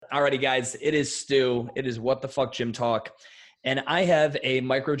Alrighty, guys, it is Stu. It is What the Fuck Gym Talk. And I have a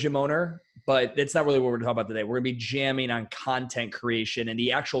micro gym owner, but that's not really what we're talking about today. We're going to be jamming on content creation and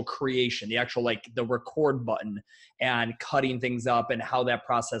the actual creation, the actual like the record button and cutting things up and how that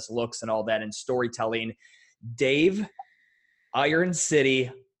process looks and all that and storytelling. Dave Iron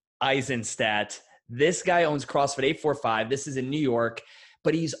City Eisenstadt. This guy owns CrossFit 845. This is in New York,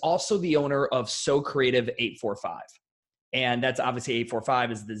 but he's also the owner of So Creative 845. And that's obviously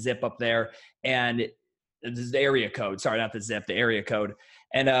 845 is the zip up there. And this is the area code. Sorry, not the zip, the area code.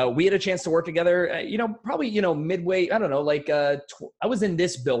 And we had a chance to work together, probably, midway, I don't know, I was in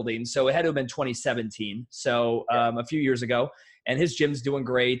this building. So it had to have been 2017. So a few years ago. And his gym's doing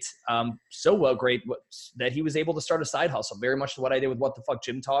great. Great that he was able to start a side hustle. Very much what I did with What the Fuck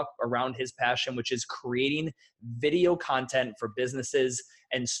Gym Talk around his passion, which is creating video content for businesses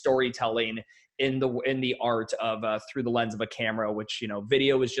and storytelling in the art of through the lens of a camera, which,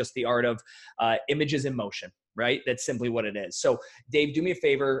 video is just the art of images in motion, right? That's simply what it is. So Dave, do me a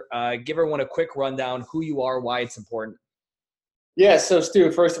favor, give everyone a quick rundown, who you are, why it's important. Yeah, so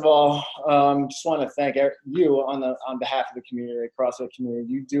Stu, first of all, just want to thank you on behalf of the community, the CrossFit community.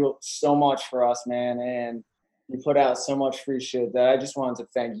 You do so much for us, man, and you put out so much free shit that I just wanted to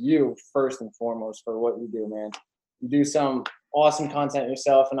thank you first and foremost for what you do, man. You do some awesome content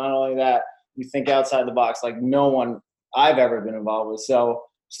yourself, and not only that, you think outside the box like no one I've ever been involved with. So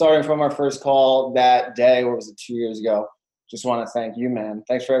starting from our first call that day, what was it, 2 years ago, just want to thank you, man.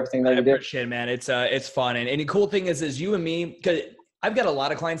 Thanks for everything that you did. I appreciate it, man. It's fun. And the cool thing is you and me, because I've got a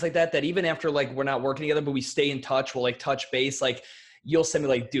lot of clients like that even after like we're not working together, but we stay in touch, we'll like touch base. Like you'll send me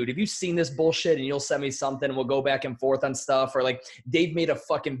like, dude, have you seen this bullshit? And you'll send me something and we'll go back and forth on stuff. Or like Dave made a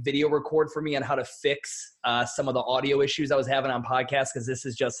fucking video record for me on how to fix some of the audio issues I was having on podcasts, because this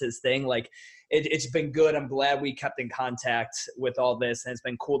is just his thing. Like it's been good. I'm glad we kept in contact with all this. And it's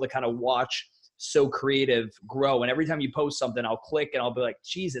been cool to kind of watch So Creative grow. And every time you post something, I'll click and I'll be like,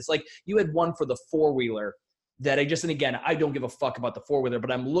 Jesus, like you had one for the 4-wheeler that and again, I don't give a fuck about the 4-wheeler,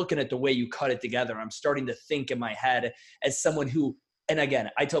 but I'm looking at the way you cut it together. I'm starting to think in my head as someone who, and again,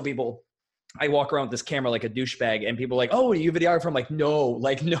 I tell people, I walk around with this camera like a douchebag and people are like, oh, are you a videographer? I'm like, no,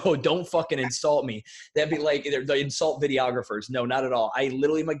 don't fucking insult me. That'd be like, they insult videographers. No, not at all. I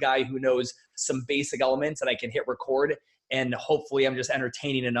literally am a guy who knows some basic elements and I can hit record. And hopefully I'm just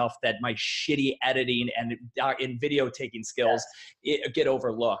entertaining enough that my shitty editing and in video taking skills get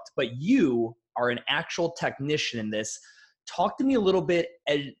overlooked. But you are an actual technician in this. Talk to me a little bit.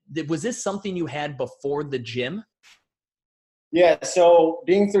 Was this something you had before the gym? Yeah, so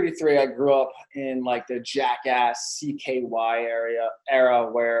being 33, I grew up in like the Jackass CKY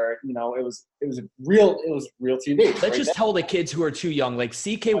era where, it was real TV. Let's just tell the kids who are too young, like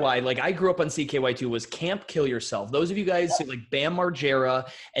CKY, like I grew up on CKY too, was Camp Kill Yourself. Those of you guys like Bam Margera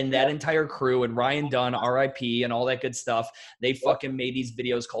and that entire crew and Ryan Dunn, RIP and all that good stuff, they fucking made these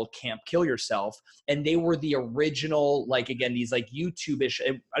videos called Camp Kill Yourself. And they were the original, like, again, these like YouTube-ish,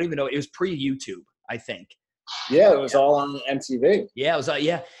 I don't even know, it was pre-YouTube, I think. Yeah, it was all on MTV. Yeah, it was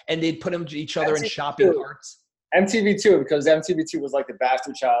and they'd put them to each other in shopping carts. MTV2, because MTV2 was like the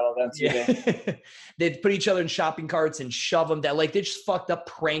bastard child of MTV. Yeah. They'd put each other in shopping carts and shove them down. Like they just fucked up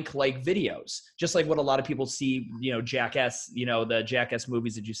prank like videos, just like what a lot of people see, Jackass, the Jackass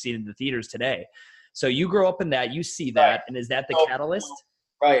movies that you see in the theaters today. So you grow up in that, you see that, right. And is that the catalyst?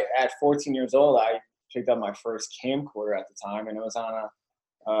 Right. At 14 years old, I picked up my first camcorder at the time, and it was on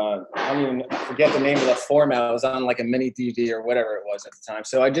I forget the name of the format. It was on like a mini DV or whatever it was at the time.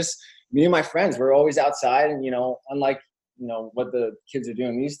 So me and my friends were always outside, and unlike what the kids are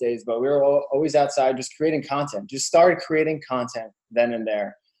doing these days, but we were always outside just creating content. Just started creating content then and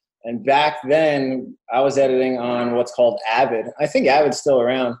there. And back then, I was editing on what's called Avid. I think Avid's still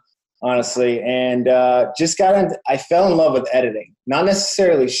around, honestly. And I fell in love with editing, not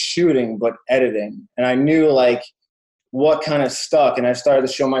necessarily shooting, but editing. And I knew like what kind of stuck, and I started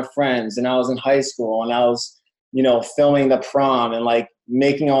to show my friends, and I was in high school and I was, filming the prom and like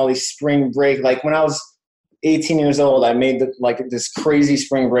making all these spring break. Like when I was 18 years old, I made this crazy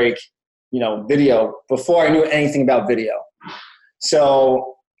spring break, video before I knew anything about video.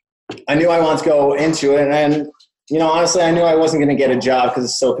 So I knew I wanted to go into it. And honestly, I knew I wasn't going to get a job because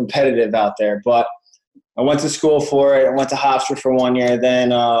it's so competitive out there, but I went to school for it. I went to Hofstra for 1 year,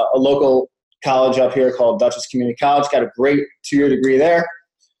 then a local college up here called Dutchess Community College. Got a great 2-year degree there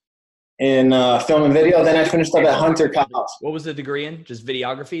in film and video. Then I finished up at Hunter College. What was the degree in? Just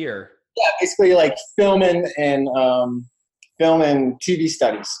videography or? Yeah, basically like film and TV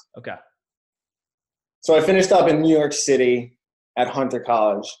studies. Okay. So I finished up in New York City at Hunter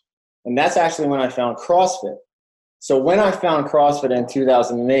College. And that's actually when I found CrossFit. So when I found CrossFit in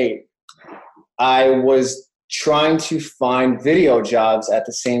 2008, I was trying to find video jobs at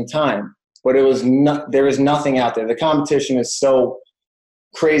the same time, but there was nothing out there. The competition is so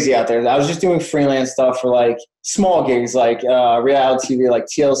crazy out there. I was just doing freelance stuff for like small gigs, like reality TV, like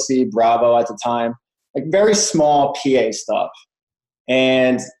TLC, Bravo at the time, like very small PA stuff.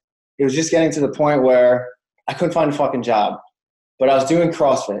 And it was just getting to the point where I couldn't find a fucking job. But I was doing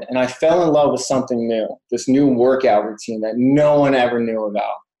CrossFit, and I fell in love with something new, this new workout routine that no one ever knew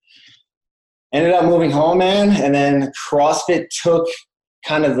about. Ended up moving home, man, and then CrossFit took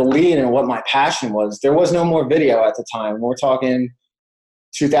kind of the lead in what my passion was. There was no more video at the time. We're talking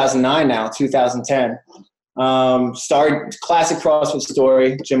 2009 now, 2010. Started classic CrossFit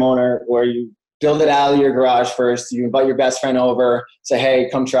story, gym owner, where you build it out of your garage first. You invite your best friend over, say, hey,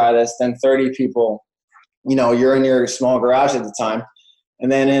 come try this. Then 30 people. You're in your small garage at the time.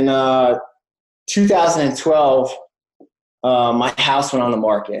 And then in 2012, my house went on the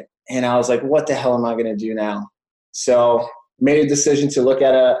market. And I was like, what the hell am I going to do now? So made a decision to look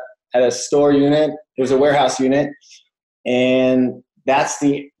at a store unit. It was a warehouse unit. And that's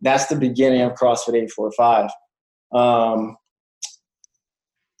the beginning of CrossFit 845.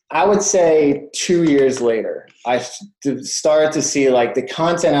 I would say 2 years later, I started to see like the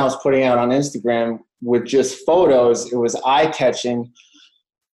content I was putting out on Instagram with just photos. It was eye-catching.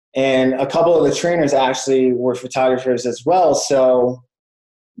 And a couple of the trainers actually were photographers as well. So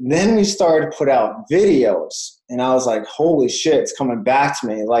then we started to put out videos. And I was like, holy shit, it's coming back to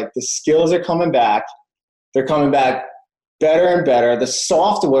me. Like the skills are coming back. They're coming back better and better. The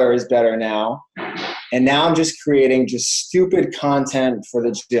software is better now. And now I'm just creating just stupid content for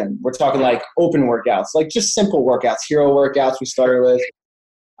the gym. We're talking like open workouts, like just simple workouts, hero workouts we started with.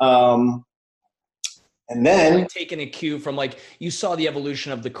 And then taking a cue from like, you saw the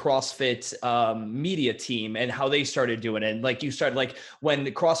evolution of the CrossFit media team and how they started doing it. And like you started like when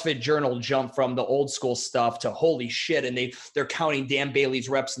the CrossFit Journal jumped from the old school stuff to holy shit. And they're counting Dan Bailey's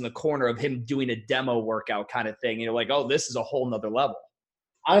reps in the corner of him doing a demo workout kind of thing. Like, oh, this is a whole nother level.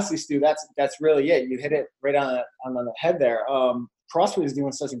 Honestly, Stu, that's really it. You hit it right on the head there. CrossFit is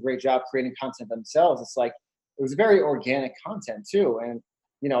doing such a great job creating content themselves. It's like, it was very organic content too. And,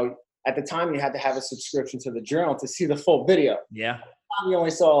 at the time you had to have a subscription to the journal to see the full video. Yeah. You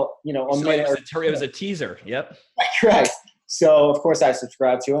only saw, a minute. It was a teaser. Yep. Right. So of course I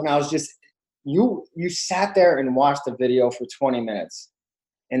subscribed to it. And I was just, you sat there and watched the video for 20 minutes.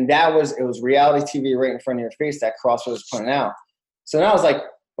 And it was reality TV right in front of your face that CrossFit was putting out. So then I was like,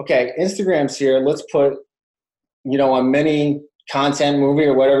 okay, Instagram's here. Let's put, a mini content movie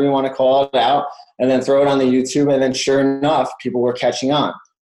or whatever you want to call it out, and then throw it on the YouTube. And then sure enough, people were catching on.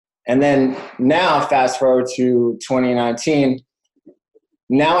 And then now fast forward to 2019,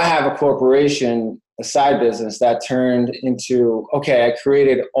 now I have a corporation, a side business that turned into, okay, I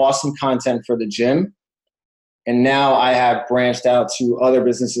created awesome content for the gym. And now I have branched out to other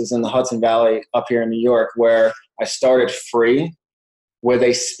businesses in the Hudson Valley up here in New York, where I started free with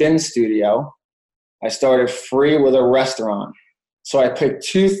a spin studio. I started free with a restaurant. So I picked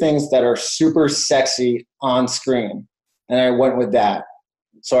two things that are super sexy on screen, and I went with that.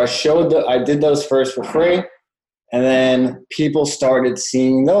 So I did those first for free, and then people started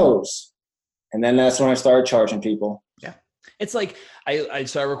seeing those. And then that's when I started charging people. Yeah. It's like,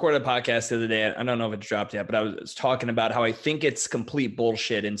 so I recorded a podcast the other day. I don't know if it's dropped yet, but I was talking about how I think it's complete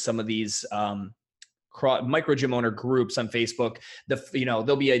bullshit in some of these micro gym owner groups on Facebook.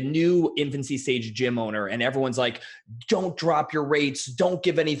 There'll be a new infancy stage gym owner and everyone's like, don't drop your rates. Don't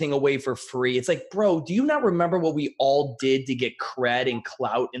give anything away for free. It's like, bro, do you not remember what we all did to get cred and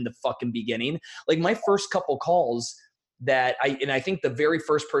clout in the fucking beginning? Like my first couple calls I think the very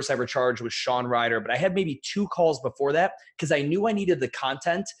first person I ever charged was Sean Ryder, but I had maybe 2 calls before that because I knew I needed the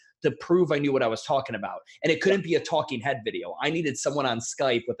content to prove I knew what I was talking about. And it couldn't be a talking head video. I needed someone on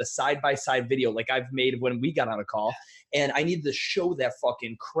Skype with a side-by-side video like I've made when we got on a call. And I needed to show that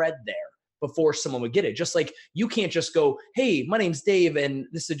fucking cred there before someone would get it. Just like you can't just go, hey, my name's Dave and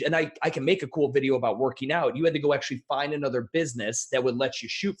I can make a cool video about working out. You had to go actually find another business that would let you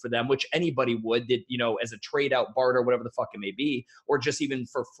shoot for them, which anybody would, as a trade out, barter, whatever the fuck it may be, or just even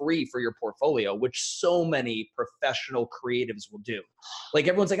for free for your portfolio, which so many professional creatives will do. Like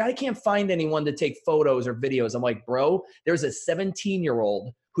everyone's like, I can't find anyone to take photos or videos. I'm like, bro, there's a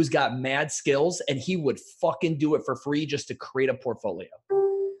 17-year-old who's got mad skills and he would fucking do it for free just to create a portfolio.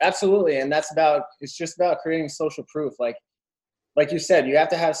 Absolutely. And it's just about creating social proof. Like you said, you have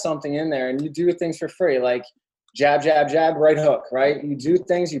to have something in there, and you do things for free, like jab, jab, jab, right hook, right? You do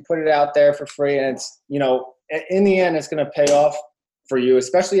things, you put it out there for free, and it's, in the end, it's going to pay off for you,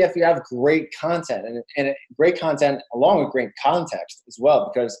 especially if you have great content and great content along with great context as well,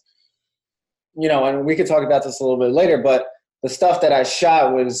 because, you know, and we could talk about this a little bit later, but the stuff that I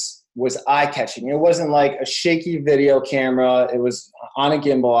shot was eye-catching. It wasn't like a shaky video camera. It was on a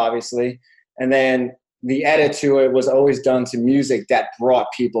gimbal, obviously. And then the edit to it was always done to music that brought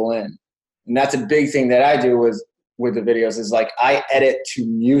people in. And that's a big thing that I do with the videos is like I edit to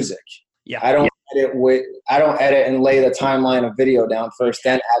music. Yeah. I don't edit and lay the timeline of video down first,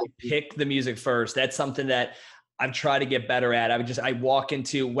 then pick the music first. That's something that I've tried to get better at. I walk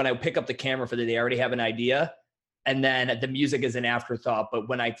into, when I pick up the camera for the day, I already have an idea. And then the music is an afterthought. But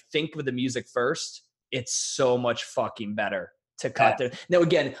when I think of the music first, it's so much fucking better to cut there. Now,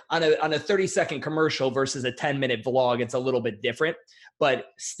 again, on a 30-second commercial versus a 10-minute vlog, it's a little bit different, but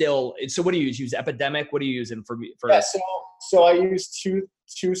still. So what do you use? Use Epidemic? What are you using for? Yeah, so I use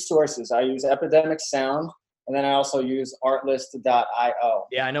two sources. I use Epidemic Sound, and then I also use Artlist.io.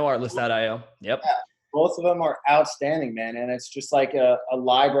 Yeah, I know Artlist.io. Yep. Yeah, both of them are outstanding, man. And it's just like a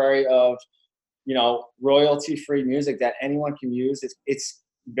library of, you know, royalty-free music that anyone can use. It's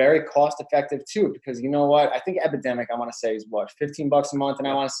very cost-effective too, because you know what? I think Epidemic, I want to say, is what, $15 a month, and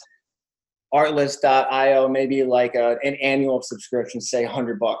I want to say Artlist.io, maybe like an annual subscription, say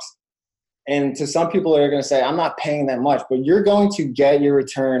 $100. And to some people are going to say, I'm not paying that much, but you're going to get your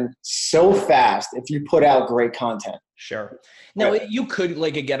return so fast if you put out great content. Sure. Now you could,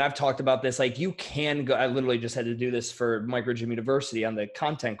 like, again, I've talked about this, like you can go, I literally just had to do this for Microgym University on the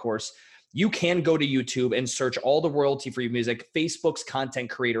content course. You can go to YouTube and search all the royalty-free music. Facebook's content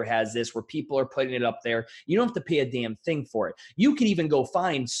creator has this where people are putting it up there. You don't have to pay a damn thing for it. You can even go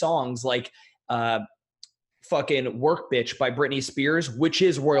find songs like fucking Work Bitch by Britney Spears, which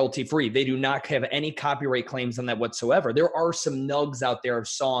is royalty free. They do not have any copyright claims on that whatsoever. There are some nugs out there of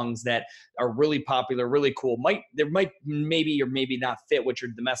songs that are really popular, really cool. There might maybe or maybe not fit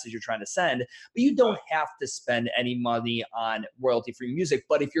the message you're trying to send, but you don't have to spend any money on royalty free music.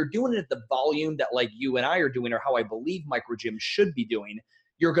 But if you're doing it at the volume that like you and I are doing, or how I believe Microgym should be doing,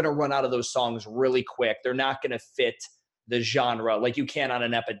 you're going to run out of those songs really quick. They're not going to fit the genre like you can on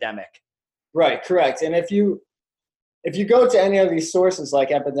an Epidemic. Right, correct. And if you go to any of these sources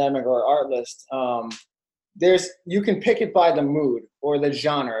like Epidemic or Artlist, you can pick it by the mood or the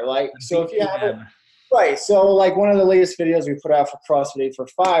genre. Like, so if you have it, right. So like one of the latest videos we put out for CrossFit 8 for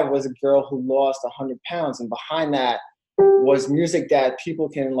 5 was a girl who lost 100 pounds. And behind that was music that people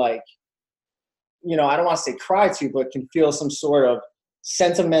can, like, you know, I don't want to say cry to, but can feel some sort of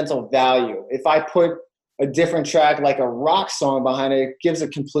sentimental value. If I put a different track, like a rock song behind it, it gives a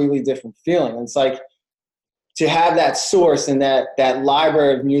completely different feeling. It's like, to have that source and that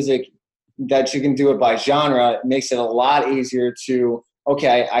library of music that you can do it by genre, it makes it a lot easier to,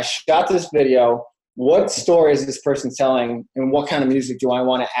 okay, I shot this video. What story is this person telling, and what kind of music do I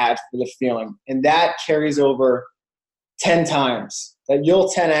want to add for the feeling? And that carries over 10 times. That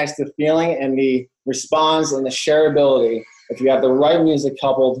you'll 10x the feeling and the response and the shareability if you have the right music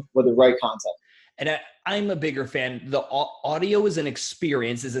coupled with the right content. And I'm a bigger fan. The audio is an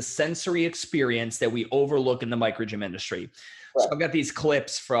experience, is a sensory experience that we overlook in the microgym industry. Right. So I've got these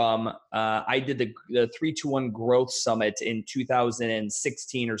clips from, I did the 321 Growth Summit in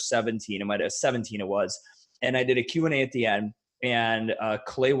 2016 or 17. It might have 17 it was. And I did a Q&A at the end. And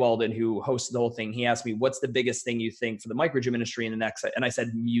Clay Weldon, who hosted the whole thing, he asked me, what's the biggest thing you think for the microgym industry in the next? And I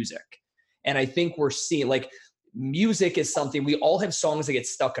said, music. And I think we're seeing, like, music is something, we all have songs that get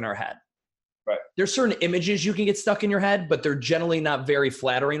stuck in our head. Right. There's certain images you can get stuck in your head, but they're generally not very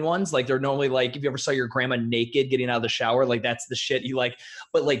flattering ones. Like, they're normally like, if you ever saw your grandma naked getting out of the shower, like that's the shit you like.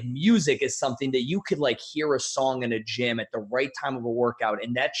 But like, music is something that you could like hear a song in a gym at the right time of a workout.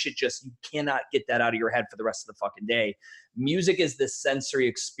 And that shit just, you cannot get that out of your head for the rest of the fucking day. Music is this sensory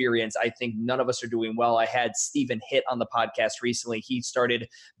experience. I think none of us are doing well. I had Stephen Hitt on the podcast recently. He started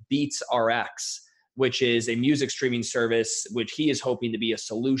Beats RX, which is a music streaming service, which he is hoping to be a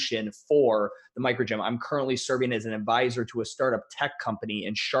solution for the microgym. I'm currently serving as an advisor to a startup tech company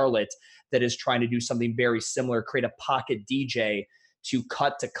in Charlotte that is trying to do something very similar, create a pocket DJ to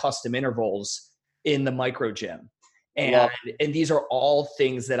cut to custom intervals in the microgym. And these are all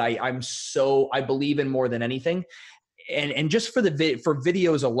things that I believe in more than anything. And just for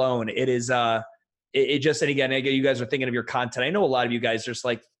videos alone, it is, it just, and again, you guys are thinking of your content. I know a lot of you guys are just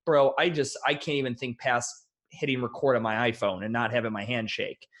like, bro, I can't even think past hitting record on my iPhone and not having my hand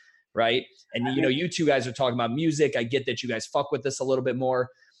shake. Right. And, you know, you two guys are talking about music. I get that you guys fuck with this a little bit more.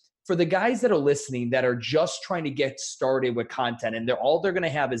 For the guys that are listening that are just trying to get started with content, and all they're going to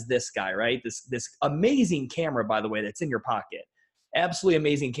have is this guy, right? This amazing camera, by the way, that's in your pocket. Absolutely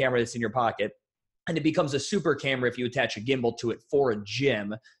amazing camera that's in your pocket. And it becomes a super camera if you attach a gimbal to it for a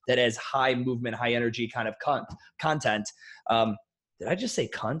gym that has high movement, high energy kind of content. Did I just say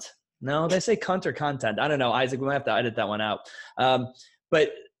cunt? No, did I say cunt or content? I don't know. Isaac, we might have to edit that one out.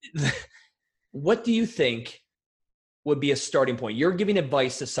 But what do you think would be a starting point? You're giving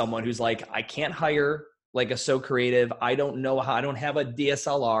advice to someone who's like, I can't hire like a So Creative. I don't know how, I don't have a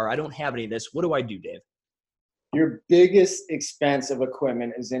DSLR. I don't have any of this. What do I do, Dave? Your biggest expense of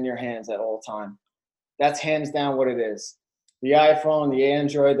equipment is in your hands at all time. That's hands down what it is. The iPhone, the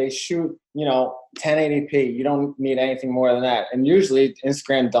Android, they shoot, 1080p. You don't need anything more than that. And usually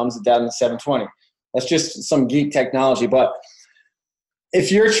Instagram dumbs it down to 720. That's just some geek technology. But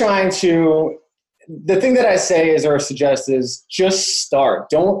if you're trying to, the thing that I say is or suggest is just start.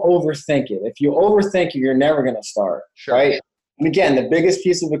 Don't overthink it. If you overthink it, you're never going to start, Sure. Right? And again, the biggest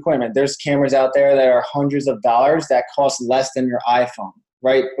piece of equipment, there's cameras out there that are hundreds of dollars that cost less than your iPhone,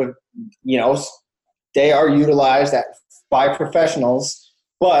 right? But, they are utilized by professionals,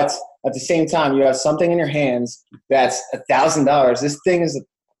 but at the same time, you have something in your hands that's $1,000. This thing is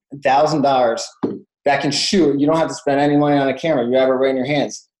 $1,000 that can shoot. You don't have to spend any money on a camera. You have it right in your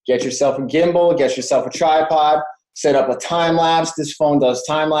hands. Get yourself a gimbal, get yourself a tripod, set up a time lapse. This phone does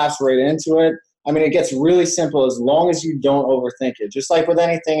time lapse right into it. I mean, it gets really simple as long as you don't overthink it. Just like with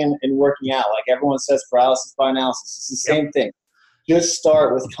anything in working out, like everyone says paralysis by analysis. It's the same thing. Just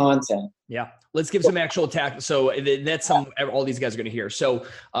start with content. Yeah. Let's give some actual tack. So that's something all these guys are going to hear. So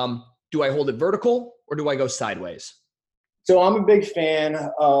do I hold it vertical or do I go sideways? So I'm a big fan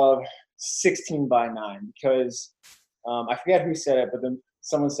of 16:9 because I forget who said it, but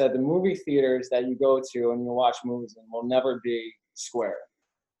someone said the movie theaters that you go to and you watch movies in will never be square,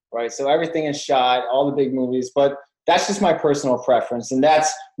 right? So everything is shot, all the big movies, but that's just my personal preference. And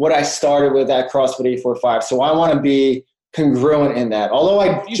that's what I started with at CrossFit 845. So I want to be congruent in that. Although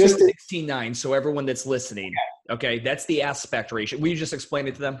I you just 16:9, so everyone that's listening, okay, that's the aspect ratio. Will you just explain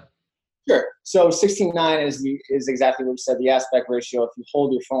it to them? Sure. So 16:9 is exactly what you said, the aspect ratio. If you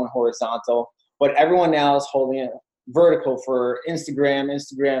hold your phone horizontal, but everyone now is holding it vertical for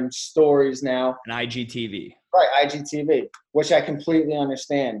Instagram stories now, and IGTV. Right, IGTV, which I completely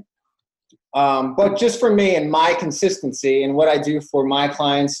understand. But just for me and my consistency and what I do for my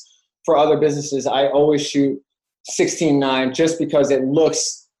clients, for other businesses, I always shoot 16:9 just because it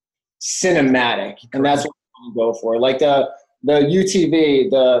looks cinematic, and that's what you go for. Like the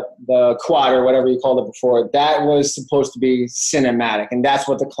UTV, the quad or whatever you called it before, that was supposed to be cinematic, and that's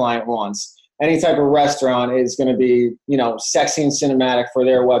what the client wants. Any type of restaurant is going to be, sexy and cinematic for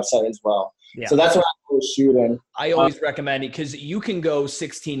their website as well. Yeah. So that's what I was shooting. I always recommend it because you can go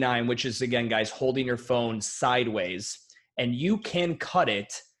 16:9, which is, again, guys, holding your phone sideways, and you can cut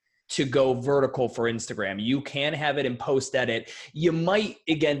it to go vertical for Instagram. You can have it in post edit. You might,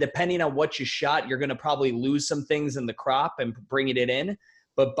 again, depending on what you shot, you're going to probably lose some things in the crop and bringing it in.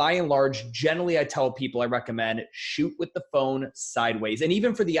 But by and large, generally I tell people I recommend shoot with the phone sideways. And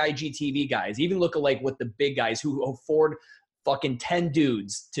even for the IGTV guys, even look alike with the big guys who afford fucking 10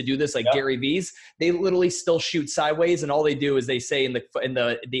 dudes to do this, like Gary V's, they literally still shoot sideways. And all they do is they say in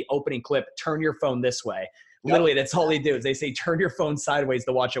the opening clip, turn your phone this way. Literally, that's all they do is they say, turn your phone sideways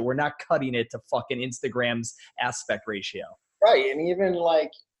to watch it. We're not cutting it to fucking Instagram's aspect ratio. Right. And even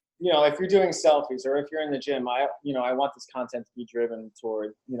like, if you're doing selfies or if you're in the gym, I want this content to be driven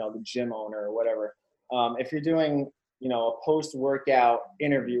toward, the gym owner or whatever. If you're doing, a post-workout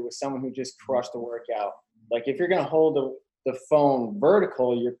interview with someone who just crushed the workout, like if you're going to hold the phone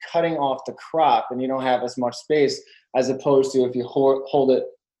vertical, you're cutting off the crop and you don't have as much space as opposed to if you hold it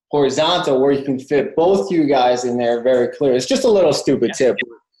horizontal where you can fit both you guys in there very clear. It's just a little stupid tip.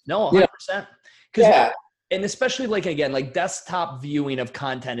 No, 100%. Yeah. And especially like desktop viewing of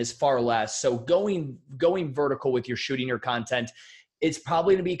content is far less. So going vertical with your shooting your content, it's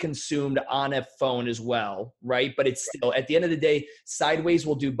probably to be consumed on a phone as well, right? But it's still, at the end of the day, sideways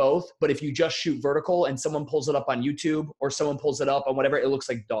will do both. But if you just shoot vertical and someone pulls it up on YouTube or someone pulls it up on whatever, it looks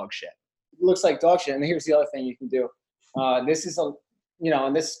like dog shit. It looks like dog shit. And here's the other thing you can do. This is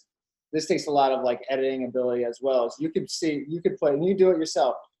and this takes a lot of like editing ability as well. So you could play, and you do it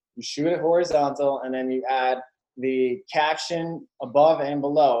yourself. You shoot it horizontal, and then you add the caption above and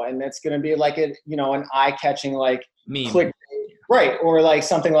below, and that's going to be like an eye-catching like click, right? Or like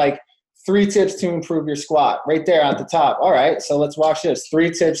something like 3 tips to improve your squat, right there at the top. All right, so let's watch this.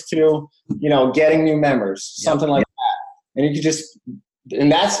 3 tips to getting new members, something like that. And you could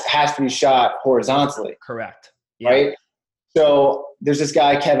and that has to be shot horizontally. Correct. Right. So there's this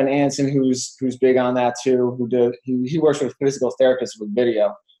guy, Kevin Anson, who's big on that too, he works with physical therapists with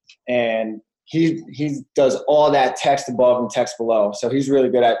video, and he does all that text above and text below. So he's really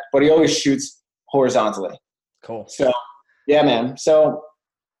good but he always shoots horizontally. Cool. So yeah, man. So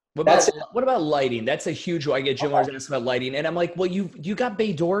what about lighting? That's a huge, I get gym owners asking about lighting. And I'm like, well, you got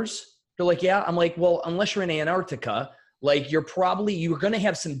bay doors? They're like, yeah. I'm like, well, unless you're in Antarctica, like you're going to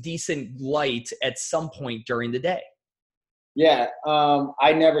have some decent light at some point during the day. Yeah.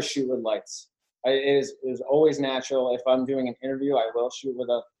 I never shoot with lights. It is always natural. If I'm doing an interview, I will shoot with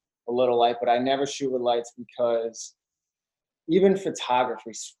a little light, but I never shoot with lights because even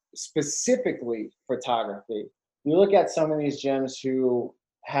photography, specifically photography, you look at some of these gyms who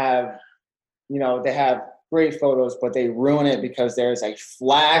have, they have great photos, but they ruin it because there's a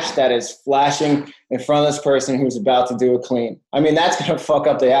flash that is flashing in front of this person who's about to do a clean. I mean, that's going to fuck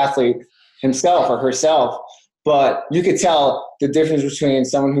up the athlete himself or herself. But you could tell the difference between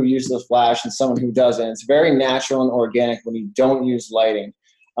someone who uses the flash and someone who doesn't. It's very natural and organic when you don't use lighting.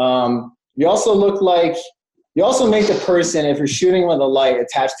 You also make the person, if you're shooting with a light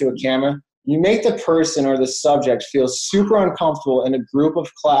attached to a camera, you make the person or the subject feel super uncomfortable in a group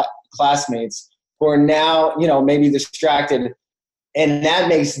of classmates who are now, maybe distracted. And that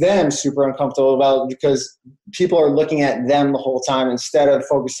makes them super uncomfortable because people are looking at them the whole time instead of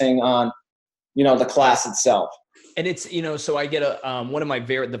focusing on, the class itself. And it's, so I get one of my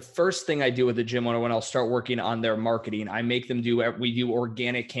the first thing I do with the gym owner when I'll start working on their marketing, I make them we do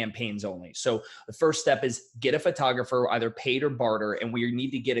organic campaigns only. So the first step is get a photographer, either paid or barter, and we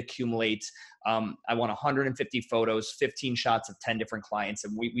need to accumulate. I want 150 photos, 15 shots of 10 different clients.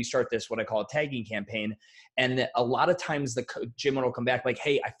 And we start this, what I call a tagging campaign. And a lot of times the gym owner will come back like,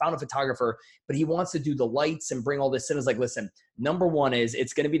 hey, I found a photographer, but he wants to do the lights and bring all this in. It's like, listen, number one is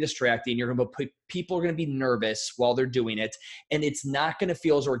it's going to be distracting. People are going to be nervous while they're doing it. And it's not going to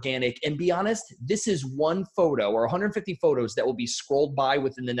feel as organic. And be honest, this is one photo or 150 photos that will be scrolled by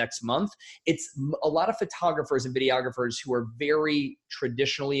within the next month. It's a lot of photographers and videographers who are very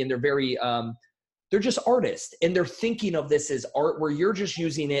traditionally, and they're very, they're just artists, and they're thinking of this as art where you're just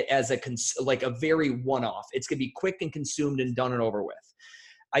using it as like a very one-off. It's going to be quick and consumed and done and over with.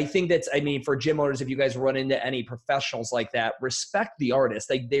 I think for gym owners, if you guys run into any professionals like that, respect the artist.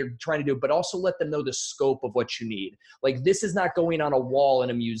 Like they're trying to do, but also let them know the scope of what you need. Like this is not going on a wall in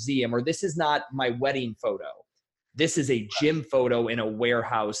a museum, or this is not my wedding photo. This is a gym photo in a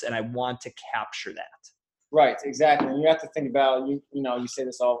warehouse, and I want to capture that. Right, exactly. And you have to think about, you say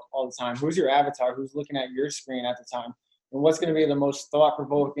this all the time. Who's your avatar? Who's looking at your screen at the time? And what's going to be the most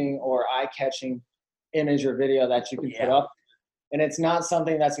thought-provoking or eye-catching image or video that you can put up? And it's not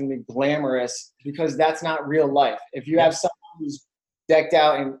something that's going to be glamorous because that's not real life. If you have someone who's decked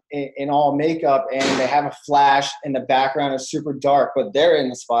out in all makeup and they have a flash and the background is super dark, but they're in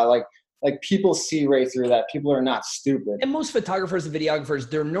the spotlight, like people see right through that. People are not stupid. And most photographers and videographers,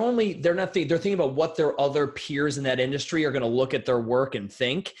 they're thinking about what their other peers in that industry are going to look at their work and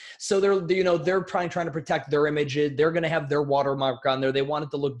think. So they're trying to protect their image. They're going to have their watermark on there. They want it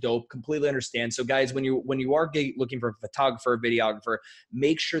to look dope. Completely understand. So guys, when you are looking for a photographer or videographer,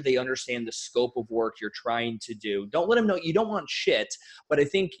 make sure they understand the scope of work you're trying to do. Don't let them know you don't want shit. But I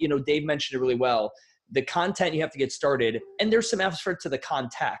think, Dave mentioned it really well. The content, you have to get started, and there's some effort to the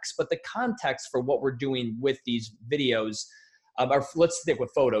context, but the context for what we're doing with these videos, let's stick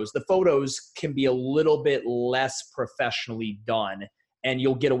with photos. The photos can be a little bit less professionally done, and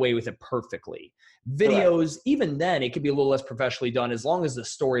you'll get away with it perfectly. Videos, even then, it can be a little less professionally done as long as the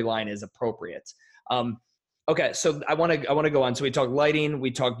storyline is appropriate. Okay, so I want to go on. So we talk lighting,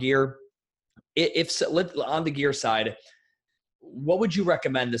 we talk gear. On the gear side, what would you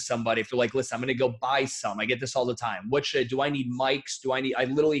recommend to somebody if they're like, listen, I'm going to go buy some? I get this all the time. Do I need mics? I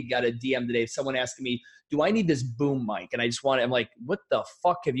literally got a DM today. Someone asking me, do I need this boom mic? And I'm like, what the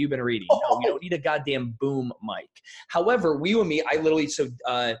fuck have you been reading? No, you don't need a goddamn boom mic. However,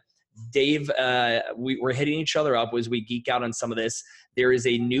 Dave, we're hitting each other up as we geek out on some of this. There is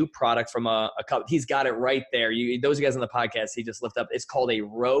a new product from a company. He's got it right there. Those guys on the podcast, he just lifted up. It's called a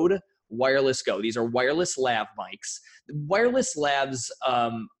Rode Wireless Go. These are wireless lav mics. Wireless lavs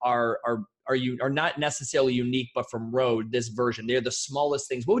are not necessarily unique, but from Rode, this version, they're the smallest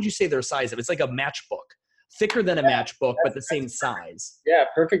things. What would you say their size of? It's like a matchbook, thicker than a matchbook, but the same size. Yeah,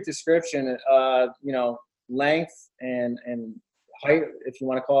 perfect description. Length and height, if you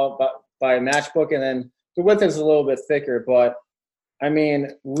want to call it, by a matchbook, and then the width is a little bit thicker. But I mean,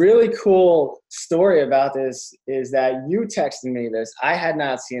 really cool story about this is that you texted me this. I had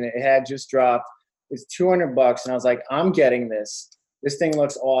not seen it. It had just dropped. It's $200, and I was like, I'm getting this. This thing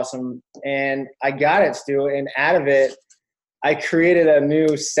looks awesome. And I got it, Stu, and out of it, I created a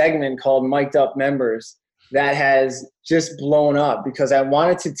new segment called Mic'd Up Members that has just blown up because I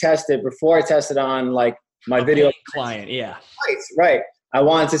wanted to test it before I tested on like my video client. Yeah. Right. I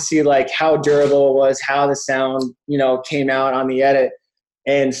wanted to see like how durable it was, how the sound, you know, came out on the edit.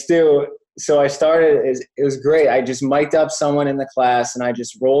 And still, so I started, it was great. I just mic'd up someone in the class and I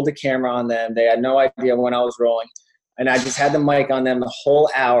just rolled the camera on them. They had no idea when I was rolling. And I just had the mic on them the whole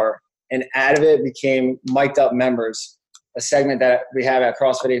hour. And out of it became Mic'd Up Members, a segment that we have at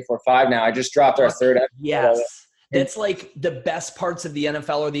CrossFit 845 now. I just dropped our third episode. Yes. That's like the best parts of the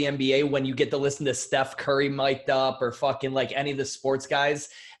NFL or the NBA when you get to listen to Steph Curry mic'd up or fucking like any of the sports guys.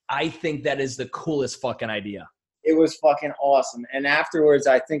 I think that is the coolest fucking idea. It was fucking awesome. And afterwards,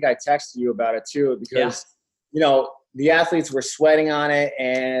 I think I texted you about it too, because, you know, the athletes were sweating on it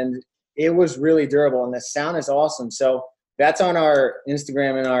and it was really durable and the sound is awesome. So that's on our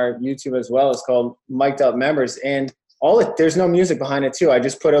Instagram and our YouTube as well. It's called Mic'd Up Members. And there's no music behind it too. I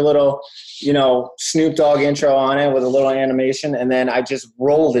just put a little, you know, Snoop Dogg intro on it with a little animation. And then I just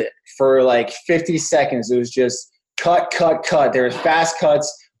rolled it for like 50 seconds. It was just cut. There were fast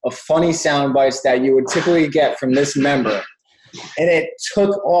cuts of funny sound bites that you would typically get from this member. And it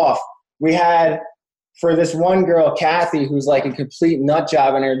took off. We had, for this one girl, Kathy, who's like a complete nut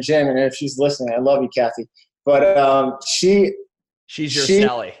job in her gym. And if she's listening, I love you, Kathy. But she's your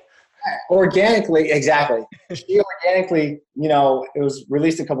Sally. Organically, exactly. She organically, you know, it was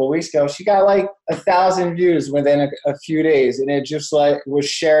released a couple of weeks ago. She got like 1,000 views within a few days, and it just like was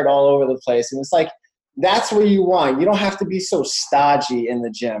shared all over the place. And it's like, that's what you want. You don't have to be so stodgy in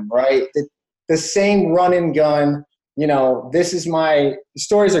the gym, right? The same run and gun, you know,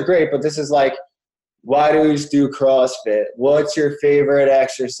 stories are great, but this is like, why do you do CrossFit? What's your favorite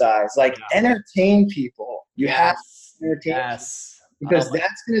exercise? Like, entertain people. You have to entertain people. Because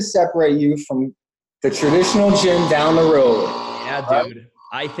that's going to separate you from the traditional gym down the road. Yeah, dude.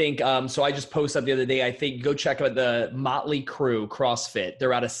 I think, so I just posted up the other day, I think go check out the Motley Crew CrossFit.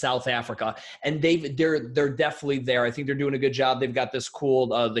 They're out of South Africa and they're definitely there. I think they're doing a good job. They've got this cool,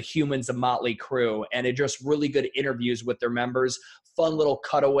 the Humans of Motley Crew, and it just really good interviews with their members, fun little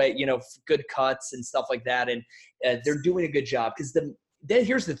cutaway, you know, good cuts and stuff like that. And they're doing a good job because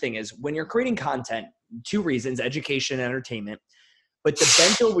here's the thing is when you're creating content, two reasons, education and entertainment. But the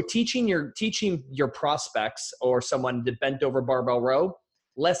bent over teaching your prospects or someone to bent over barbell row,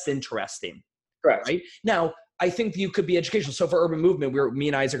 less interesting. Correct. Right? Now, I think you could be educational. So for Urban Movement, me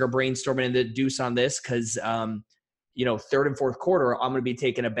and Isaac are brainstorming in the Deuce on this because, you know, third and fourth quarter, I'm going to be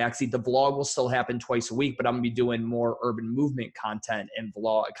taking a backseat. The vlog will still happen twice a week, but I'm going to be doing more Urban Movement content and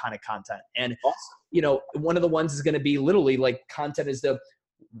vlog kind of content. And, you know, one of the ones is going to be literally like content is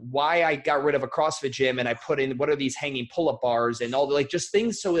why I got rid of a CrossFit gym and I put in what are these hanging pull-up bars and all the like just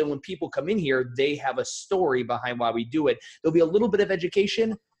things so that when people come in here, they have a story behind why we do it. There'll be a little bit of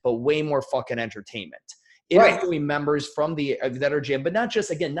education, but way more fucking entertainment. Interviewing members from that are gym, but not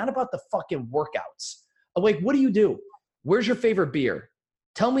just, again, not about the fucking workouts. I'm like, what do you do? Where's your favorite beer?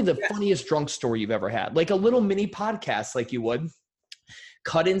 Tell me the funniest drunk story you've ever had. Like a little mini podcast like you would.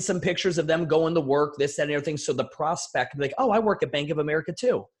 Cut in some pictures of them going to work, this, that, and everything. So the prospect can be like, oh, I work at Bank of America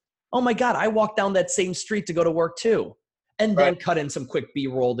too. Oh my God, I walk down that same street to go to work too. And then cut in some quick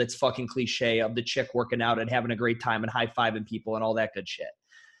B-roll that's fucking cliche of the chick working out and having a great time and high-fiving people and all that good shit.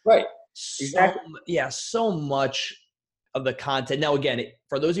 Right. Exactly. So much of the content. Now, again,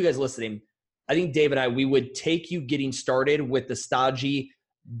 for those of you guys listening, I think Dave and I, we would take you getting started with the stodgy,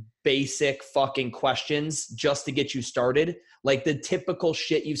 basic fucking questions just to get you started. Like the typical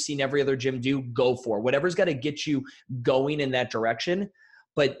shit you've seen every other gym do, go for. Whatever's got to get you going in that direction.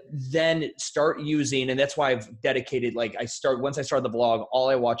 But then start using, and that's why I've dedicated, like once I started the vlog, all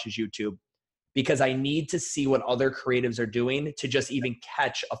I watch is YouTube because I need to see what other creatives are doing to just even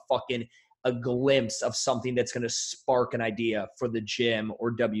catch a glimpse of something that's going to spark an idea for the gym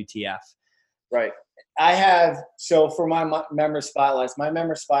or WTF. Right. So for my member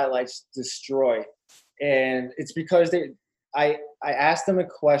spotlights destroy. And it's because I asked them a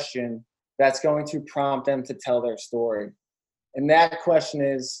question that's going to prompt them to tell their story. And that question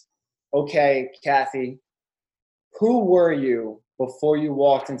is, okay, Kathy, who were you before you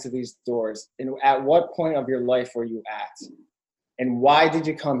walked into these doors? And at what point of your life were you at? And why did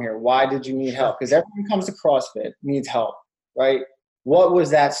you come here? Why did you need help? Because everyone comes to CrossFit needs help, right? What was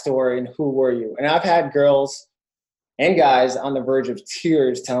that story and who were you? And I've had girls and guys on the verge of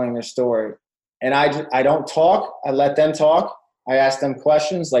tears telling their story. And I don't talk. I let them talk. I ask them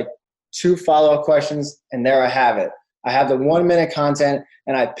questions, like 2 follow-up questions, and there I have it. I have the 1-minute content,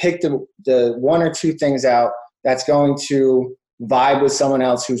 and I pick the 1 or 2 things out that's going to vibe with someone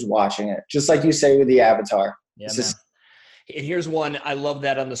else who's watching it. Just like you say with the avatar. Yeah, and here's one. I love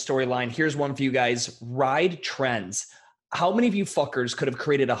that on the storyline. Here's one for you guys. Ride trends. how many of you fuckers could have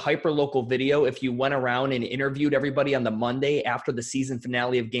created a hyper-local video if you went around and interviewed everybody on the Monday after the season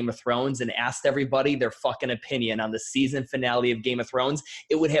finale of Game of Thrones and asked everybody their fucking opinion on the season finale of Game of Thrones?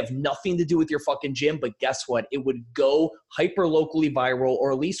 It would have nothing to do with your fucking gym, but guess what? It would go hyper-locally viral,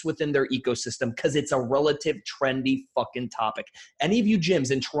 or at least within their ecosystem, because it's a relative trendy fucking topic. Any of you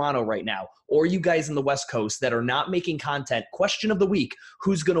gyms in Toronto right now, or you guys in the West Coast that are not making content, question of the week,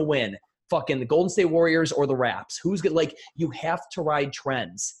 who's going to win? Fucking the Golden State Warriors or the Raps? Who's good? Like, you have to ride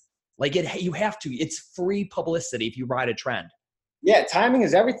trends. Like, you have to. It's free publicity if you ride a trend. Yeah, timing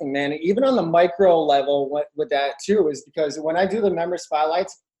is everything, man. Even on the micro level with that too, is because when I do the member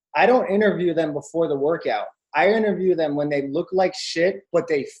spotlights, I don't interview them before the workout. I interview them when they look like shit, but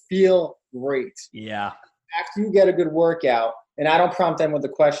they feel great. Yeah. After you get a good workout, and I don't prompt them with the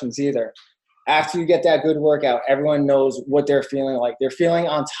questions either. After you get that good workout, everyone knows what they're feeling like. They're feeling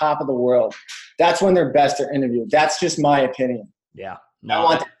on top of the world. That's when they're best to interview. That's just my opinion. Yeah. No, I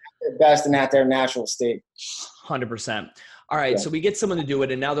want them at their best and at their natural state. 100%. All right, so we get someone to do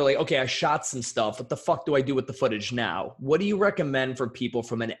it, and now they're like, okay, I shot some stuff. What the fuck do I do with the footage now? What do you recommend for people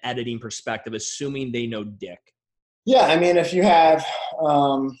from an editing perspective, assuming they know dick? Yeah, I mean, if you have,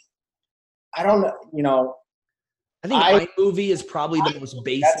 I don't know, you know. I think iMovie is probably the most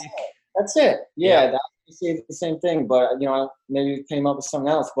basic. That's it. Yeah, that would say the same thing, but, you know, maybe it came up with something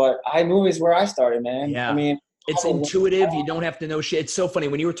else. But iMovie is where I started, man. Yeah. I mean, it's intuitive. You don't have to know shit. It's so funny.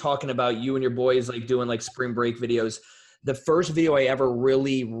 When you were talking about you and your boys, like, doing, like, spring break videos, the first video I ever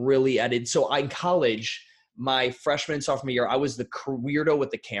really, really edited. So in college, my freshman and sophomore year, I was the weirdo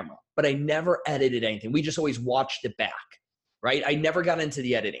with the camera, but I never edited anything. We just always watched it back, right? I never got into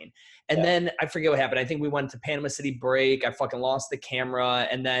the editing. And then I forget what happened. I think we went to Panama City break. I fucking lost the camera.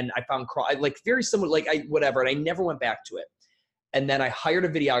 And then I found like very similar, like whatever. And I never went back to it. And then I hired a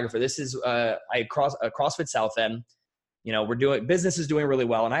videographer. This is CrossFit South End. You know, business is doing really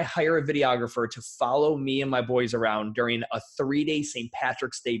well. And I hire a videographer to follow me and my boys around during a 3-day St.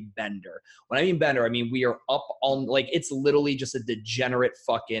 Patrick's Day bender. When I mean bender, I mean, we are up on, like, it's literally just a degenerate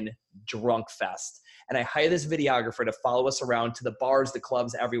fucking drunk fest. And I hire this videographer to follow us around to the bars, the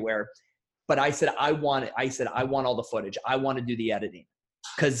clubs, everywhere. But I said, I want all the footage. I want to do the editing,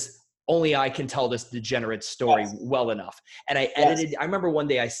 because only I can tell this degenerate story well enough. And I edited. I remember one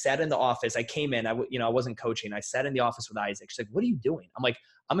day I sat in the office. I came in. I wasn't coaching. I sat in the office with Isaac. She's like, "What are you doing?" I'm like,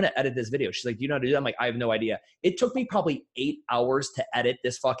 "I'm going to edit this video." She's like, "Do you know how to do that?" I'm like, "I have no idea." It took me probably 8 hours to edit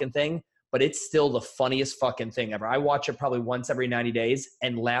this fucking thing, but it's still the funniest fucking thing ever. I watch it probably once every 90 days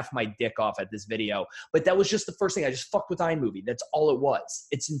and laugh my dick off at this video. But that was just the first thing. I just fucked with iMovie. That's all it was.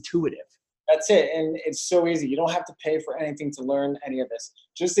 It's intuitive. That's it. And it's so easy. You don't have to pay for anything to learn any of this.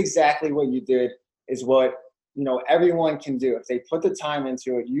 Just exactly what you did is what, you know, everyone can do. If they put the time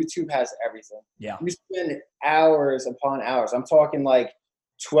into it, YouTube has everything. Yeah. You spend hours upon hours. I'm talking like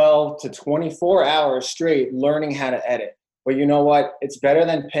 12 to 24 hours straight learning how to edit. But you know what? It's better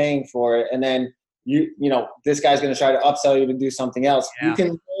than paying for it. And then you know, this guy's going to try to upsell you to do something else. Yeah. You can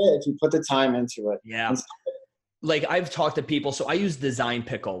do it if you put the time into it. Yeah. Like, I've talked to people, so I use Design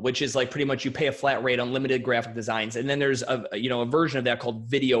Pickle, which is like pretty much you pay a flat rate on limited graphic designs. And then there's a version of that called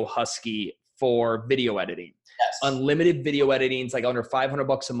Video Husky for video editing. Yes. Unlimited video editing is like under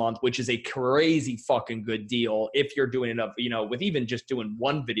 $500 a month, which is a crazy fucking good deal. If you're doing enough, you know, with even just doing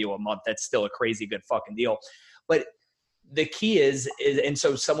one video a month, that's still a crazy good fucking deal. But the key is, and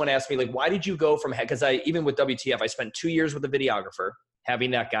so someone asked me, like, why did you go from, because even with WTF, I spent 2 years with a videographer,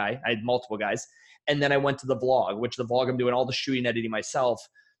 having that guy. I had multiple guys. And then I went to the vlog, which the vlog I'm doing all the shooting, editing myself.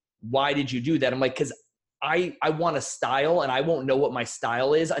 Why did you do that? I'm like, because I want a style, and I won't know what my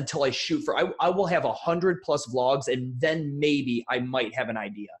style is until I shoot for, I will have 100+ vlogs, and then maybe I might have an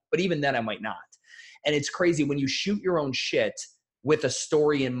idea. But even then I might not. And it's crazy when you shoot your own shit with a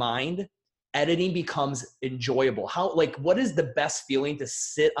story in mind, editing becomes enjoyable. What is the best feeling to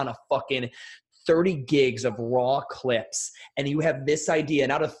sit on a fucking 30 gigs of raw clips, and you have this idea,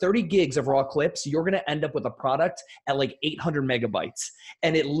 and out of 30 gigs of raw clips, you're going to end up with a product at like 800 megabytes.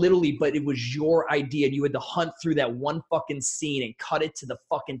 And it was your idea. And you had to hunt through that one fucking scene and cut it to the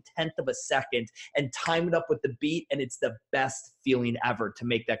fucking 10th of a second and time it up with the beat. And it's the best feeling ever to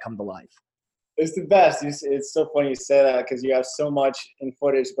make that come to life. It's the best. It's so funny you say that, because you have so much in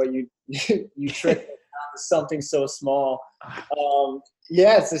footage, but you trick it down to something so small.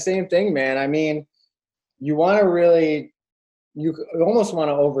 Yeah, it's the same thing, man. I mean, you almost want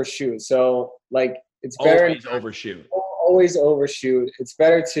to overshoot. So, like, it's better always overshoot. It's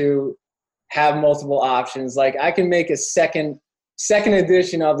better to have multiple options. Like, I can make a second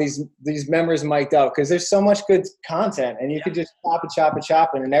edition of these members mic'd up, because there's so much good content, and you could just chop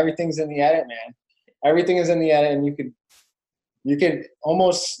it, and everything's in the edit, man. Everything is in the edit, and you could you can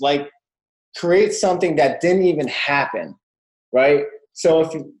almost like create something that didn't even happen, right? So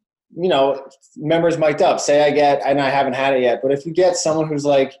if you know, members mic'd up, say and I haven't had it yet, but if you get someone who's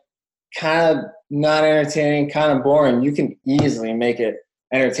like kind of not entertaining, kind of boring, you can easily make it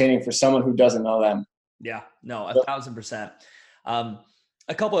entertaining for someone who doesn't know them. Yeah, no, 1,000%.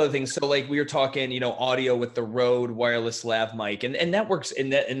 A couple other things. So like we were talking, you know, audio with the Rode wireless lav mic, and that works.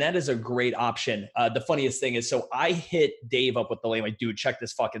 And that is a great option. The funniest thing is, so I hit Dave up with the link, like, dude, check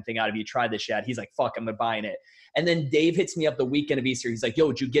this fucking thing out. Have you tried this yet? He's like, fuck, I'm buying it. And then Dave hits me up the weekend of Easter. He's like,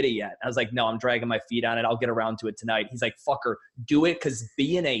 yo, did you get it yet? I was like, no, I'm dragging my feet on it. I'll get around to it tonight. He's like, fucker, do it, because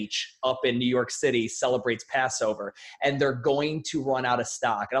B&H up in New York City celebrates Passover, and they're going to run out of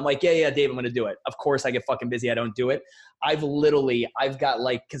stock. And I'm like, yeah, Dave, I'm going to do it. Of course, I get fucking busy. I don't do it. I've got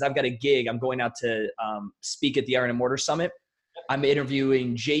like, because I've got a gig. I'm going out to speak at the Iron and Mortar Summit. I'm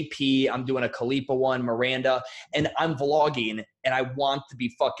interviewing JP. I'm doing a Khalifa one, Miranda, and I'm vlogging, and I want to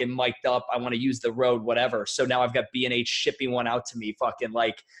be fucking mic'd up. I want to use the Rode, whatever. So now I've got B&H shipping one out to me, fucking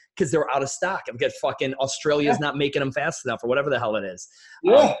like, because they're out of stock. I've got fucking Australia's not making them fast enough or whatever the hell it is.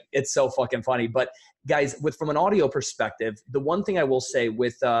 Yeah. It's so fucking funny. But guys, from an audio perspective, the one thing I will say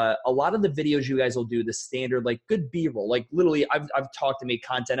with a lot of the videos you guys will do, the standard, like good B-roll, like literally I've talked to make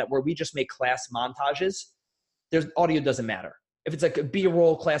content where we just make class montages. There's audio doesn't matter. If it's like a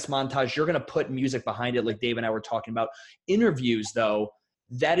B-roll class montage, you're going to put music behind it like Dave and I were talking about. Interviews, though,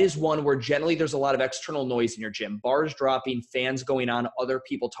 that is one where generally there's a lot of external noise in your gym. Bars dropping, fans going on, other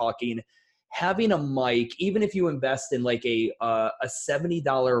people talking. Having a mic, even if you invest in like a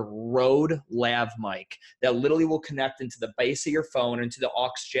 $70 Rode lav mic that literally will connect into the base of your phone, into the aux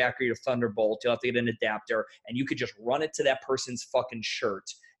jack or your Thunderbolt, you'll have to get an adapter, and you could just run it to that person's fucking shirt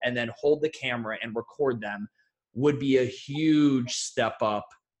and then hold the camera and record them, would be a huge step up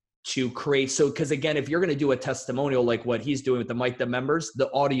to create. So, because again, if you're going to do a testimonial like what he's doing with the mic, the members,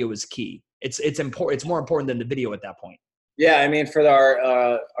 the audio is key. It's important. It's more important than the video at that point. Yeah, I mean, for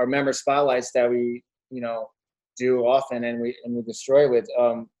our member spotlights that we, you know, do often and we destroy with,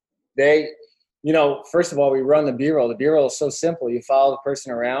 they, you know, first of all, we run the B-roll. The B-roll is so simple. You follow the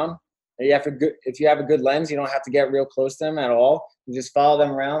person around. If you have a good lens, you don't have to get real close to them at all. You just follow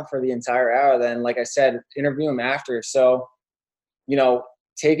them around for the entire hour. Then, like I said, interview them after. So, you know,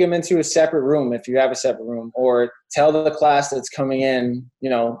 take them into a separate room if you have a separate room, or tell the class that's coming in, you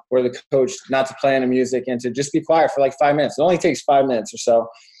know, or the coach not to play any music and to just be quiet for like 5 minutes. It only takes 5 minutes or so.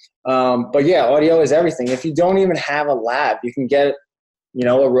 But yeah, audio is everything. If you don't even have a lab, you can get, you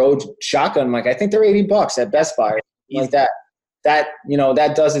know, a Rode shotgun mic. I think they're $80 at Best Buy, like that. That, you know,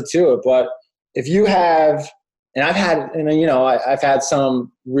 that does it to it. But if you have, and I've had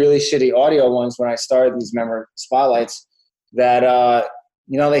some really shitty audio ones when I started these member spotlights that,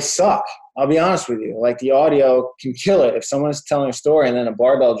 you know, they suck. I'll be honest with you. Like, the audio can kill it. If someone's telling a story and then a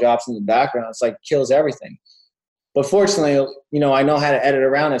barbell drops in the background, it's like kills everything. But fortunately, you know, I know how to edit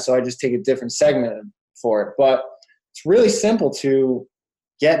around it, so I just take a different segment for it. But it's really simple to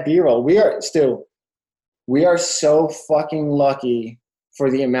get B-roll. We are so fucking lucky for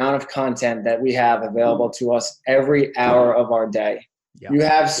the amount of content that we have available to us every hour of our day. Yeah. You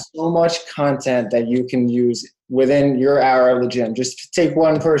have so much content that you can use within your hour of the gym. Just take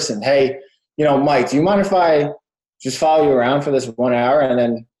one person. Hey, you know, Mike, do you mind if I just follow you around for this 1 hour and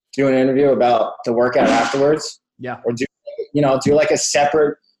then do an interview about the workout afterwards? Yeah. Or do like a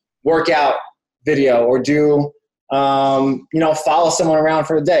separate workout video, or do, you know, follow someone around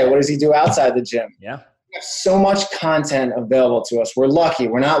for a day. What does he do outside the gym? Yeah. We have so much content available to us. We're lucky.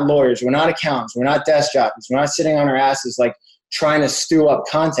 We're not lawyers. We're not accountants. We're not desk jockeys. We're not sitting on our asses like trying to stew up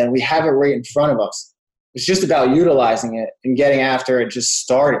content. We have it right in front of us. It's just about utilizing it and getting after it, just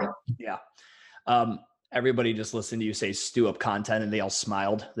starting. Yeah. Everybody just listened to you say stew up content and they all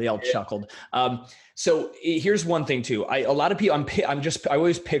smiled. They all chuckled. So here's one thing too. A lot of people, I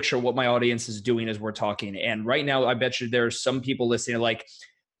always picture what my audience is doing as we're talking. And right now, I bet you there's some people listening like,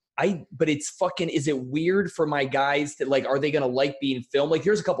 but it's fucking, is it weird for my guys that like, are they going to like being filmed? Like,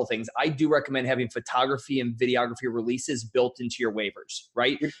 here's a couple things. I do recommend having photography and videography releases built into your waivers,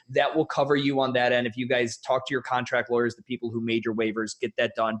 right? That will cover you on that end. If you guys talk to your contract lawyers, the people who made your waivers, get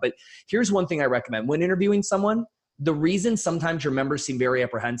that done. But here's one thing I recommend when interviewing someone. The reason sometimes your members seem very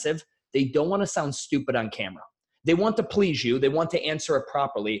apprehensive, they don't want to sound stupid on camera. They want to please you. They want to answer it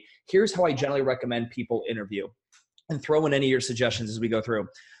properly. Here's how I generally recommend people interview, and throw in any of your suggestions as we go through.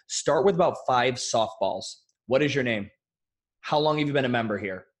 Start with about 5 softballs. What is your name? How long have you been a member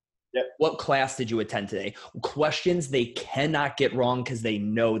here? Yep. What class did you attend today? Questions they cannot get wrong because they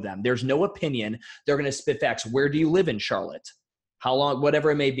know them. There's no opinion. They're going to spit facts. Where do you live in Charlotte? How long,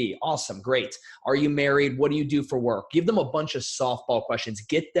 whatever it may be. Awesome. Great. Are you married? What do you do for work? Give them a bunch of softball questions.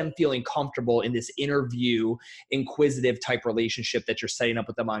 Get them feeling comfortable in this interview, inquisitive type relationship that you're setting up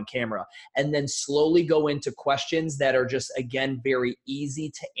with them on camera. And then slowly go into questions that are just, again, very easy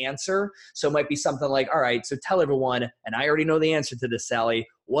to answer. So it might be something like, all right, so tell everyone, and I already know the answer to this, Sally.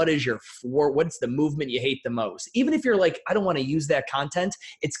 What's the movement you hate the most? Even if you're like, I don't want to use that content,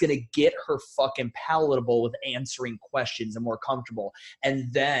 it's going to get her fucking palatable with answering questions and more comfortable. And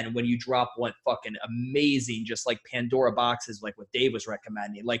then when you drop one fucking amazing, just like Pandora boxes, like what Dave was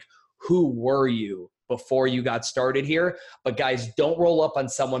recommending, like, who were you before you got started here? But guys, don't roll up on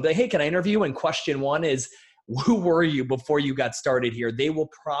someone, be like, hey, can I interview? And question one is, who were you before you got started here? They will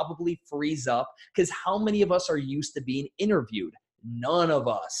probably freeze up, because how many of us are used to being interviewed? None of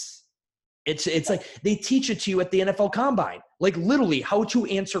us. It's like they teach it to you at the NFL Combine, like literally how to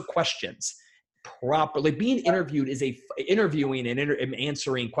answer questions properly. Being interviewed is interviewing and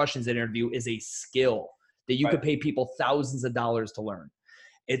answering questions in an interview is a skill that you could pay people thousands of dollars to learn.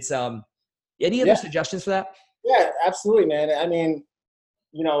 It's any other suggestions for that? Yeah, absolutely, man. I mean,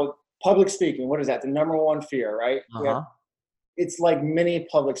 public speaking, what is that? The number one fear, right? It's like mini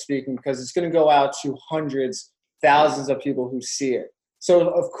public speaking, because it's going to go out to hundreds, thousands of people who see it. So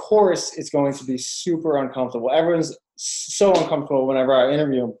of course it's going to be super uncomfortable. Everyone's so uncomfortable whenever I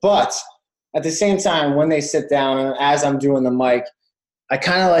interview them. But at the same time, when they sit down and as I'm doing the mic, I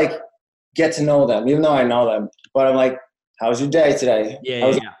kind of like get to know them, even though I know them. But I'm like, how's your day today? Yeah.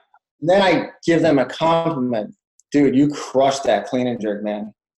 And then I give them a compliment. Dude, you crushed that clean and jerk,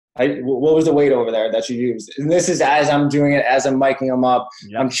 man. What was the weight over there that you used? And this is as I'm doing it, as I'm miking them up.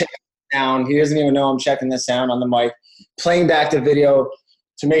 Yep. I'm checking sound. He doesn't even know I'm checking the sound on the mic, playing back the video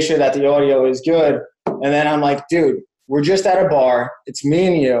to make sure that the audio is good. And then I'm like, dude, we're just at a bar. It's me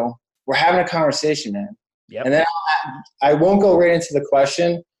and you. We're having a conversation, man. Yep. And then I won't go right into the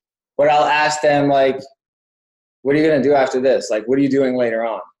question, but I'll ask them, like, what are you going to do after this? Like, what are you doing later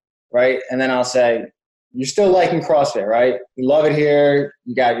on? Right? And then I'll say, you're still liking CrossFit, right? You love it here.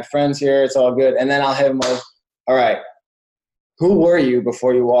 You got your friends here. It's all good. And then I'll hit them with, all right, who were you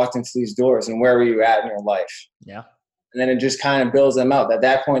before you walked into these doors, and where were you at in your life? Yeah. And then it just kind of builds them up. At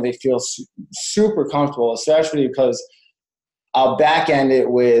that point, they feel super comfortable, especially because I'll back end it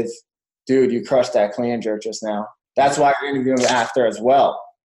with, dude, you crushed that clean and jerk just now. That's why I interview them after as well.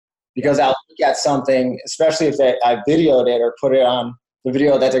 Because I'll look at something, especially if I videoed it or put it on the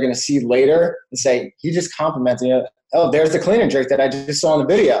video that they're going to see later, and say, he just complimented you. Oh, there's the clean and jerk that I just saw in the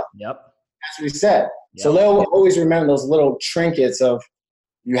video. Yep. That's what he said. Yep. So they'll always remember those little trinkets of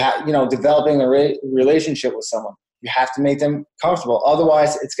developing a relationship with someone. You have to make them comfortable.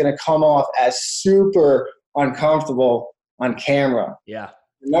 Otherwise, it's going to come off as super uncomfortable on camera. Yeah.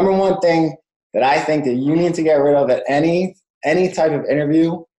 The number one thing that I think that you need to get rid of at any type of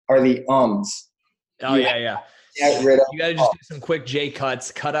interview are the ums. Oh, yeah. Get rid of you got to just do some quick J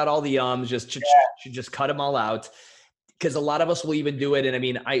cuts, cut out all the ums, just cut them all out. Because a lot of us will even do it. And I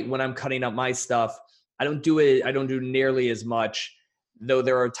mean, when I'm cutting up my stuff, I don't do nearly as much, though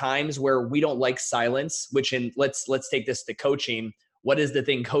there are times where we don't like silence, let's take this to coaching. What is the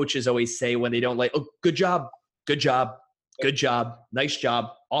thing coaches always say when they don't like, oh, good job, nice job,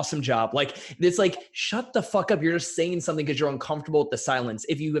 awesome job. Like, it's like, shut the fuck up. You're just saying something because you're uncomfortable with the silence.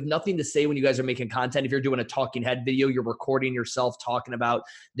 If you have nothing to say when you guys are making content, if you're doing a talking head video, you're recording yourself talking about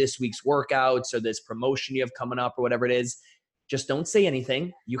this week's workouts or this promotion you have coming up or whatever it is, just don't say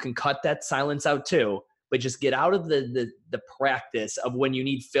anything. You can cut that silence out too, but just get out of the practice of when you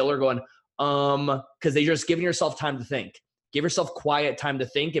need filler going, because they're just giving yourself time to think. Give yourself quiet time to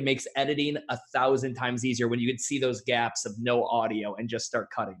think. It makes editing 1,000 times easier when you can see those gaps of no audio and just start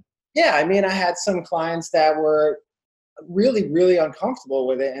cutting. Yeah, I mean, I had some clients that were really, really uncomfortable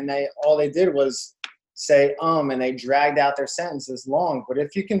with it, and all they did was say and they dragged out their sentences long. But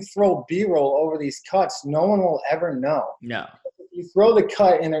if you can throw B-roll over these cuts, no one will ever know. No. If you throw the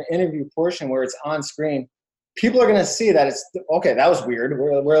cut in an interview portion where it's on screen, people are going to see that it's, okay, that was weird.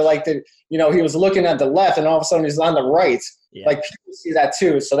 We're like, he was looking at the left and all of a sudden he's on the right. Yeah. Like, people see that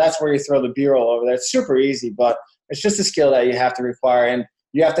too. So that's where you throw the B-roll over there. It's super easy, but it's just a skill that you have to require. And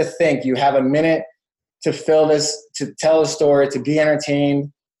you have to think. You have a minute to fill this, to tell a story, to be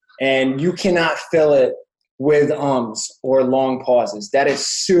entertained. And you cannot fill it with ums or long pauses. That is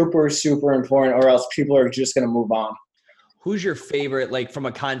super, super important, or else people are just going to move on. Who's your favorite, like, from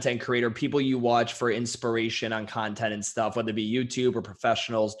a content creator, people you watch for inspiration on content and stuff, whether it be YouTube or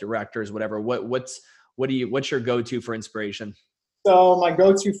professionals, directors, whatever? What's your go-to for inspiration? So my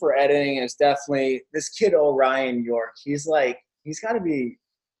go-to for editing is definitely this kid, Orion York. He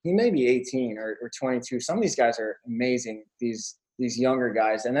may be 18 or 22. Some of these guys are amazing. These these younger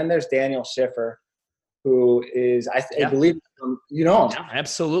guys. And then there's Daniel Schiffer, who is, I Yeah. believe, you know him. Yeah,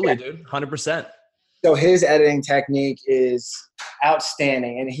 absolutely, dude. 100%. So his editing technique is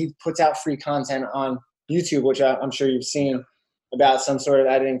outstanding, and he puts out free content on YouTube, which I'm sure you've seen, about some sort of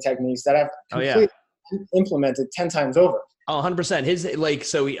editing techniques that I've completely implemented 10 times over. Oh, 100%. His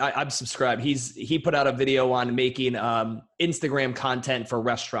I'm subscribed. He put out a video on making Instagram content for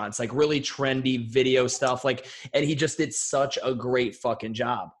restaurants, like really trendy video stuff. And he just did such a great fucking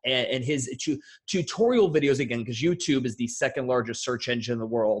job. And his tutorial videos, again, because YouTube is the second largest search engine in the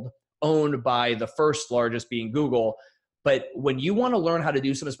world, owned by the first largest being Google. But when you want to learn how to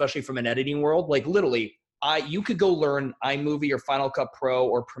do something, especially from an editing world, like literally, you could go learn iMovie or Final Cut Pro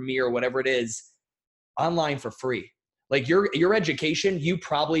or Premiere, whatever it is, online for free. Like your education, you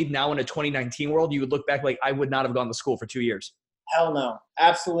probably now in a 2019 world, you would look back like, I would not have gone to school for 2 years. Hell no,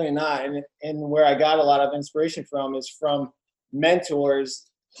 absolutely not. And where I got a lot of inspiration from is from mentors,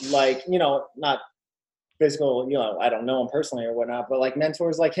 like, you know, not physical, you know, I don't know him personally or whatnot, but like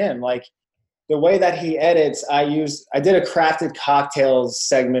mentors like him. Like the way that he edits, I did a crafted cocktails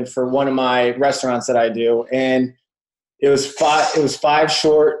segment for one of my restaurants that I do, and it was five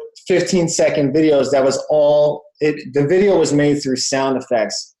short 15-second videos. That was all it. The video was made through sound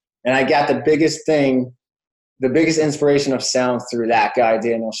effects, and I got the biggest inspiration of sound through that guy,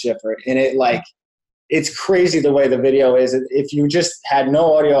 Daniel Schiffer. And it's crazy the way the video is. If you just had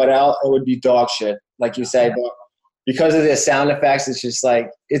no audio at all, it would be dog shit, like you say. But because of the sound effects, it's just like,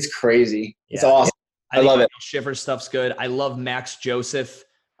 it's crazy. Yeah. It's awesome. I love it. Schiffer stuff's good. I love Max Joseph.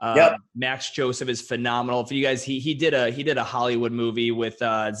 Max Joseph is phenomenal. For you guys, he did a Hollywood movie with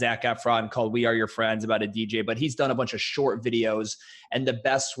Zac Efron called We Are Your Friends about a DJ, but he's done a bunch of short videos. And the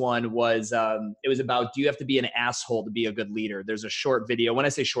best one was, it was about, do you have to be an asshole to be a good leader? There's a short video. When I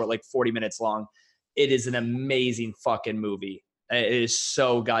say short, like 40 minutes long, it is an amazing fucking movie. It is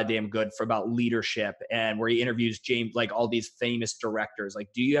so goddamn good for about leadership, and where he interviews James, like all these famous directors. Like,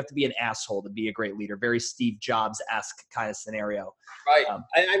 do you have to be an asshole to be a great leader? Very Steve Jobs-esque kind of scenario. Right.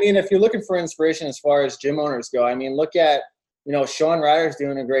 I mean, if you're looking for inspiration as far as gym owners go, I mean, look at, you know, Sean Ryder's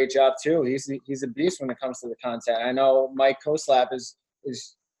doing a great job too. He's a beast when it comes to the content. I know Mike Koslap is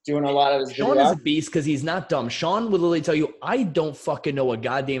doing a lot of his Sean is a beast because he's not dumb. Sean will literally tell you, I don't fucking know a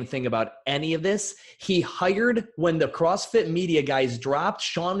goddamn thing about any of this. He hired when the CrossFit media guys dropped.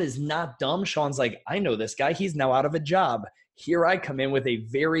 Sean is not dumb. Sean's like, I know this guy. He's now out of a job. Here I come in with a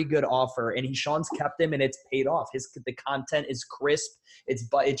very good offer, and Sean's kept him, and it's paid off. The content is crisp. It's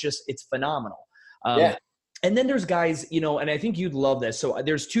phenomenal. And then there's guys, you know, and I think you'd love this. So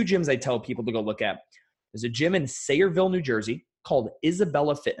there's two gyms I tell people to go look at. There's a gym in Sayreville, New Jersey, called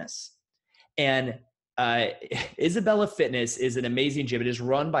Isabella Fitness. And Isabella Fitness is an amazing gym. It is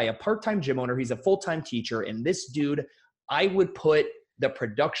run by a part-time gym owner. He's a full-time teacher. And this dude, I would put the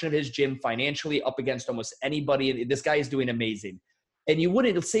production of his gym financially up against almost anybody. This guy is doing amazing. And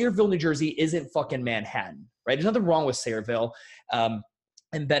Sayreville, New Jersey isn't fucking Manhattan, right? There's nothing wrong with Sayreville.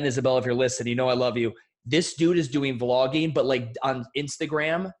 And Ben, Isabella, if you're listening, you know I love you. This dude is doing vlogging, but like on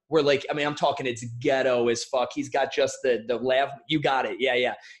Instagram, where like, I mean, I'm talking, it's ghetto as fuck. He's got just the lav, you got it.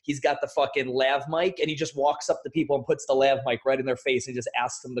 Yeah. He's got the fucking lav mic, and he just walks up to people and puts the lav mic right in their face and just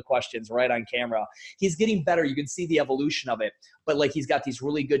asks them the questions right on camera. He's getting better. You can see the evolution of it, but like, he's got these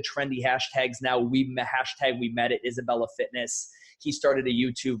really good trendy hashtags now. We met at Isabella Fitness. He started a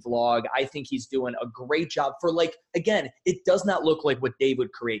YouTube vlog. I think he's doing a great job for, like, again, it does not look like what Dave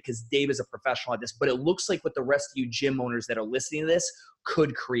would create because Dave is a professional at this, but it looks like what the rest of you gym owners that are listening to this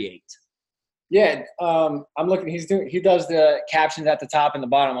could create. Yeah. I'm looking, he does the captions at the top and the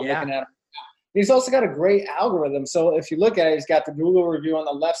bottom. I'm looking at him. He's also got a great algorithm. So if you look at it, he's got the Google review on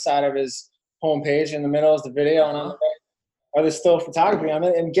the left side of his homepage. In the middle is the video, and on the right are the still photography on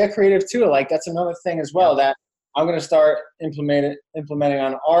it. And Get Creative too. Like, that's another thing as well that I'm going to start implementing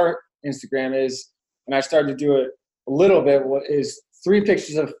on our Instagram and I started to do it a little bit, is 3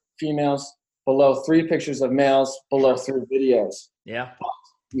 pictures of females below 3 pictures of males below 3 videos. Yeah. But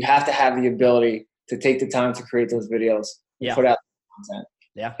you have to have the ability to take the time to create those videos and put out content.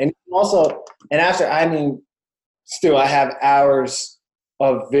 Yeah. And also, Stu, I have hours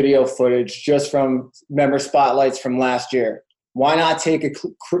of video footage just from member spotlights from last year. Why not take a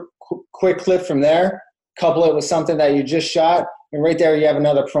quick clip from there, couple it with something that you just shot, and right there you have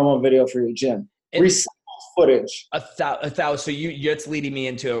another promo video for your gym. Recycle footage. A thousand. So it's leading me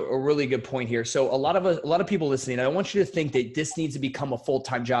into a really good point here. So a lot of people listening, I want you to think that this needs to become a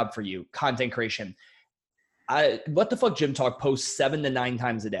full-time job for you, content creation. What the Fuck Gym Talk posts 7 to 9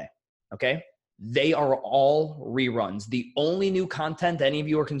 times a day. Okay. They are all reruns. The only new content any of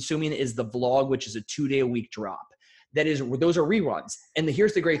you are consuming is the vlog, which is a 2-day-a-week drop. those are reruns. And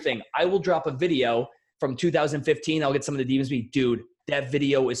here's the great thing. I will drop a video from 2015. I'll get some of the DMs be, dude, that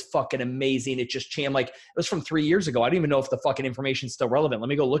video is fucking amazing. It just like, it was from 3 years ago. I don't even know if the fucking information is still relevant. Let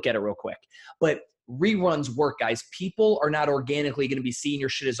me go look at it real quick. But reruns work, guys. People are not organically going to be seeing your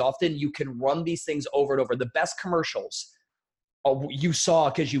shit as often. You can run these things over and over. The best commercials you saw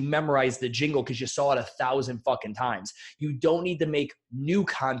because you memorized the jingle because you saw it 1,000 fucking times. You don't need to make new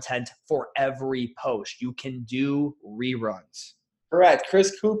content for every post. You can do reruns. Correct.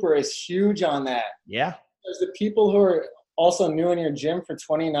 Chris Cooper is huge on that. Yeah. There's the people who are also new in your gym for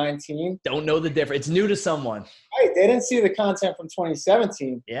 2019. Don't know the difference. It's new to someone. Right. They didn't see the content from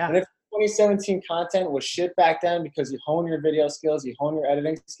 2017. Yeah. And if 2017 content was shit back then because you hone your video skills, you hone your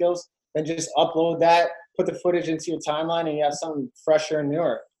editing skills, then just upload that, put the footage into your timeline, and you have something fresher and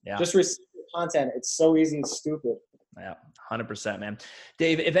newer. Yeah. Just receive the content. It's so easy and stupid. Yeah, 100%, man.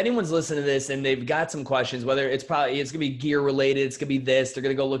 Dave, if anyone's listening to this and they've got some questions, whether it's going to be gear related, it's going to be this, they're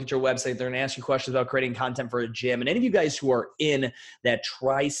going to go look at your website, they're going to ask you questions about creating content for a gym. And any of you guys who are in that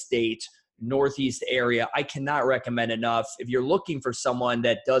tri-state Northeast area, I cannot recommend enough. If you're looking for someone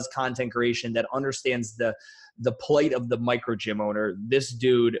that does content creation, that understands the plight of the micro gym owner, this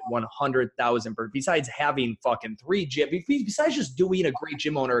dude, 100,000, besides having fucking 3 gym, besides just doing a great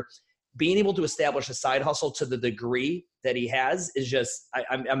gym owner, being able to establish a side hustle to the degree that he has is just,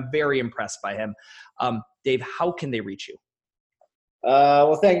 I'm very impressed by him. Dave, how can they reach you?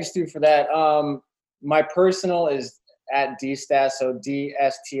 Well, thank you, Stu, for that. My personal is at DSTAT, so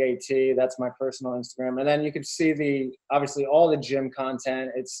DSTAT. That's my personal Instagram. And then you can see obviously all the gym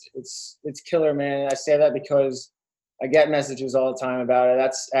content. It's killer, man. I say that because I get messages all the time about it.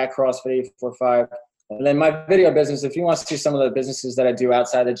 That's at CrossFit 845. And then my video business, if you want to see some of the businesses that I do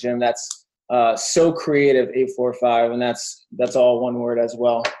outside the gym, that's So Creative 845, and that's all one word as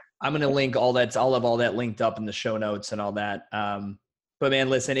well. I'm going to link all that. I'll have all that linked up in the show notes and all that. But man,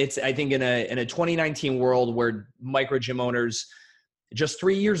 listen, I think in a 2019 world where micro gym owners just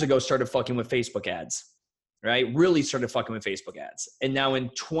 3 years ago started fucking with Facebook ads, right? Really started fucking with Facebook ads. And now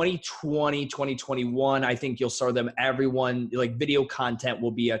in 2020, 2021, I think you'll start them. Everyone, like, video content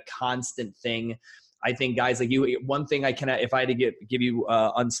will be a constant thing. I think guys like you, one thing if I had to give you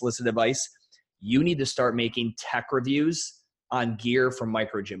unsolicited advice, you need to start making tech reviews on gear for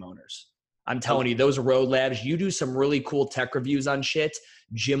micro gym owners. I'm telling you, those Road Labs, you do some really cool tech reviews on shit,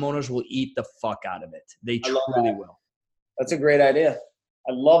 gym owners will eat the fuck out of it. They truly will. That's a great idea.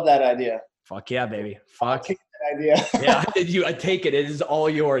 I love that idea. Fuck yeah, baby. Fuck. Idea. Yeah, I take it. It is all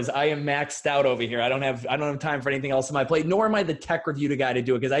yours. I am maxed out over here. I don't have time for anything else on my plate, nor am I the tech review guy to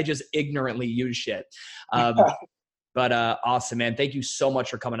do it because I just ignorantly use shit. But awesome, man. Thank you so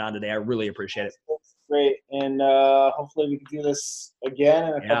much for coming on today. I really appreciate it. Great. And hopefully we can do this again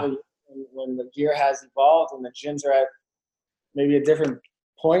in a couple of years when the gear has evolved and the gyms are at maybe a different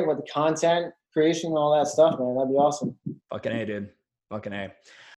point with the content creation and all that stuff, man. That'd be awesome. Fucking A, dude. Fucking A.